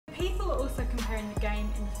comparing the game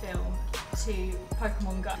in the film to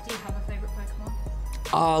Pokemon Go. Do you have a favourite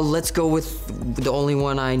Pokemon? Let's go with the only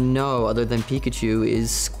one I know other than Pikachu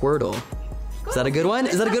is Squirtle. Is that a good one?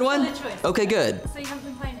 Is that a good one? Okay, good. So you haven't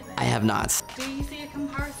been playing it then? I have not. Do you see a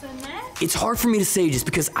comparison there? It's hard for me to say just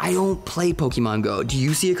because I don't play Pokemon Go. Do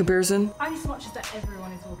you see a comparison? Only so much as that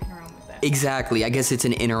everyone is walking around with it. Exactly. I guess it's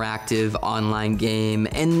an interactive online game,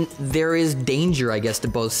 and there is danger, I guess, to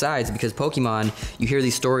both sides because Pokemon, you hear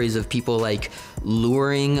these stories of people like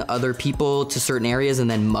luring other people to certain areas and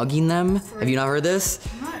then mugging them. Have you not heard this?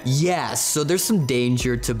 No. Yes, so there's some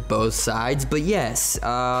danger to both sides, but yes,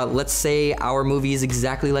 let's say our movie is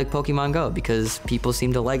exactly like Pokemon Go because people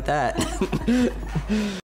seem to like that.